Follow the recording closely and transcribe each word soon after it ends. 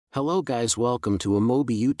Hello guys, welcome to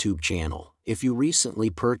Amobi YouTube channel. If you recently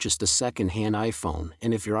purchased a second-hand iPhone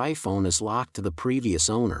and if your iPhone is locked to the previous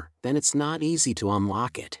owner, then it's not easy to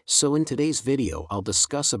unlock it. So in today's video I'll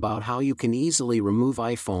discuss about how you can easily remove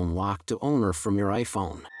iPhone lock to owner from your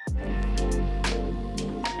iPhone.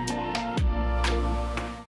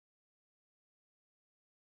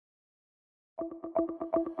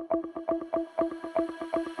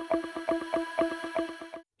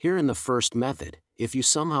 Here in the first method, if you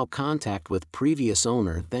somehow contact with previous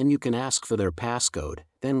owner, then you can ask for their passcode.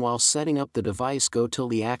 Then while setting up the device, go till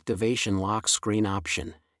the activation lock screen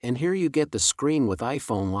option. And here you get the screen with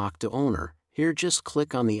iPhone lock to owner. Here just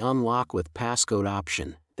click on the unlock with passcode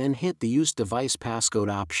option, then hit the use device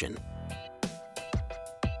passcode option.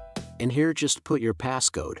 And here just put your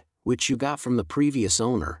passcode, which you got from the previous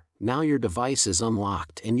owner. Now your device is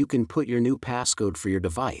unlocked and you can put your new passcode for your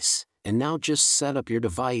device. And now just set up your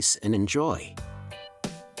device and enjoy.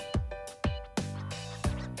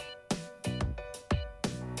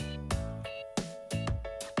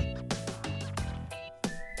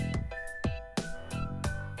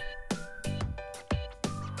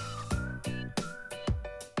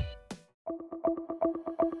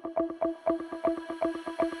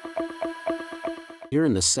 Here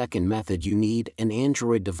in the second method you need an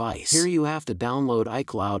Android device. Here you have to download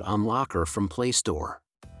iCloud Unlocker from Play Store.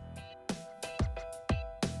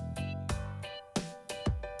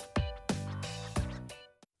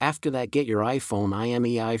 After that, get your iPhone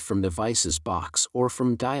IMEI from devices box or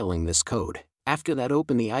from dialing this code. After that,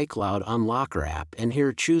 open the iCloud Unlocker app and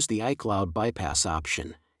here choose the iCloud bypass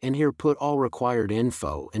option. And here put all required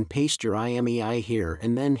info and paste your IMEI here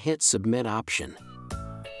and then hit submit option.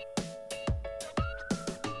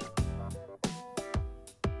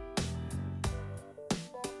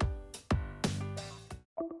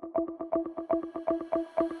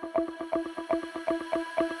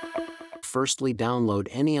 Firstly, download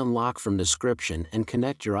any unlock from description and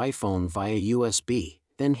connect your iPhone via USB.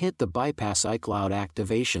 Then hit the bypass iCloud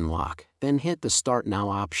activation lock. Then hit the start now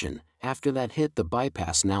option. After that, hit the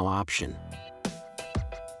bypass now option.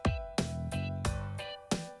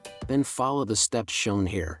 Then follow the steps shown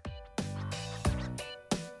here.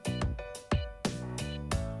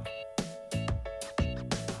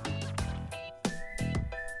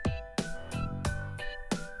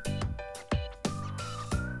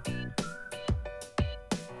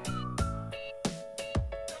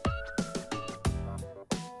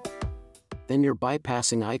 Then your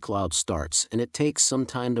bypassing iCloud starts and it takes some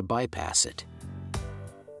time to bypass it.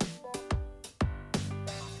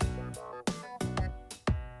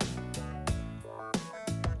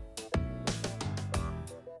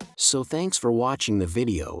 So thanks for watching the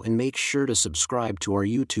video and make sure to subscribe to our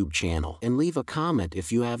YouTube channel and leave a comment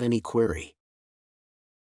if you have any query.